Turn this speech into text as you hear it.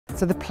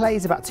So the play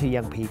is about two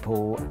young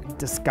people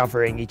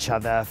discovering each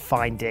other,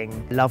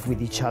 finding love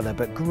with each other,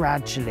 but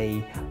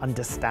gradually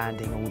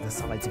understanding all the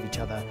sides of each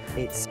other.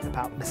 It's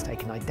about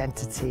mistaken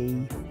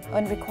identity.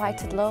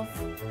 Unrequited love,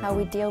 how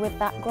we deal with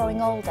that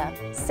growing older.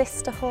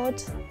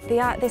 Sisterhood.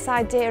 This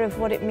idea of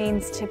what it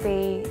means to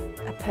be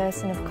a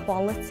person of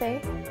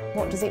quality.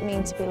 What does it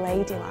mean to be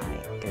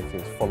ladylike? It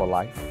is full of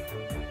life,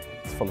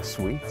 it's full of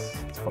sweets,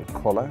 it's full of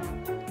colour.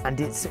 And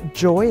it's a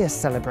joyous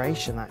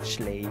celebration,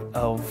 actually,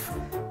 of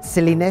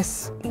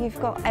silliness. You've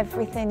got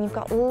everything. You've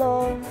got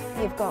love,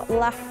 you've got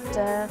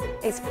laughter.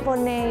 It's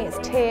funny, it's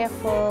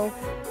tearful,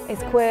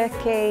 it's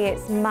quirky,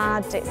 it's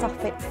mad, it's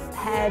off its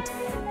head.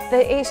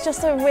 It's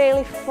just a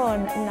really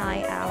fun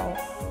night out.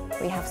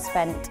 We have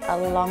spent a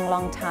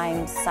long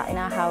time sat in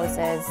our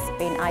houses,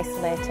 being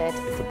isolated.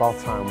 It's about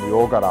time we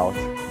all got out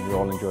and we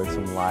all enjoyed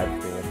some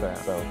live theatre,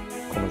 so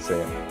come and see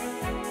it.